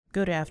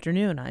Good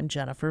afternoon, I'm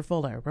Jennifer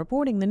Fuller,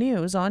 reporting the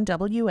news on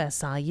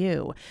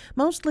WSIU.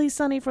 Mostly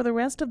sunny for the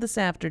rest of this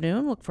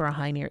afternoon. Look for a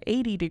high near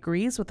 80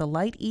 degrees with a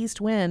light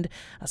east wind.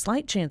 A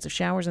slight chance of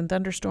showers and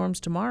thunderstorms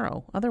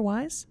tomorrow.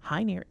 Otherwise,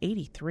 high near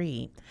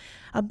 83.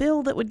 A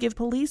bill that would give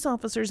police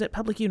officers at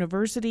public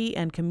university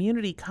and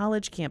community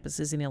college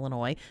campuses in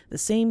Illinois the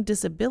same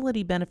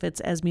disability benefits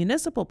as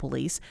municipal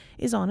police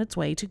is on its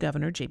way to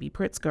Governor J.B.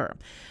 Pritzker.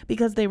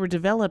 Because they were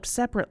developed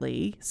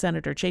separately,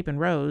 Senator Chapin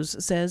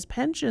Rose says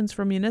pensions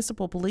for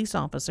municipal police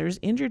officers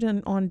injured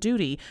and on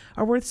duty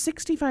are worth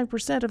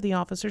 65% of the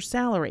officer's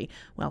salary,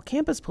 while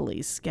campus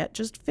police get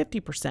just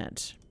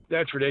 50%.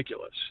 That's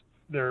ridiculous.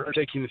 They're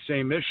taking the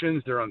same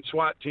missions. They're on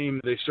SWAT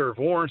team. They serve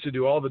warrants to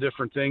do all the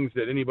different things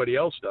that anybody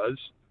else does.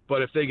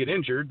 But if they get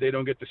injured, they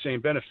don't get the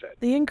same benefit.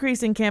 The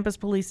increase in campus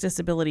police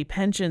disability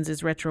pensions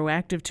is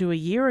retroactive to a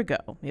year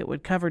ago. It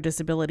would cover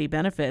disability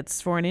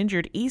benefits for an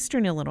injured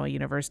Eastern Illinois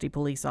University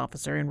police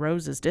officer in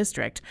Rose's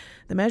district.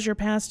 The measure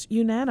passed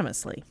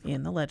unanimously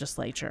in the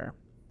legislature.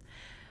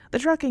 The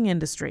trucking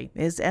industry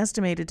is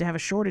estimated to have a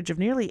shortage of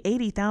nearly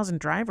 80,000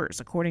 drivers,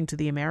 according to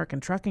the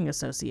American Trucking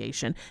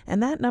Association,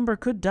 and that number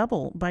could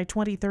double by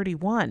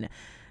 2031.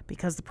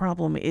 Because the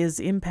problem is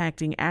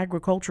impacting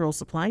agricultural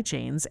supply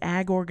chains,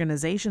 ag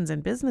organizations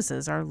and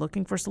businesses are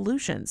looking for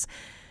solutions.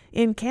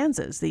 In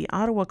Kansas, the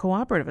Ottawa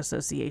Cooperative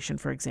Association,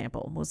 for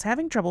example, was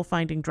having trouble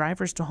finding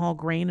drivers to haul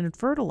grain and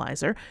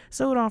fertilizer,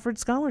 so it offered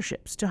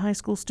scholarships to high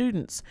school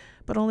students.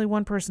 But only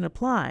one person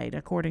applied,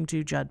 according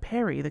to Judd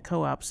Perry, the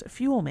co-op's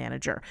fuel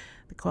manager.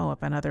 The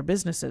co-op and other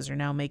businesses are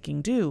now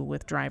making do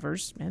with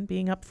drivers and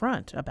being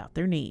upfront about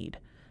their need.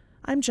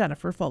 I'm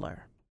Jennifer Fuller.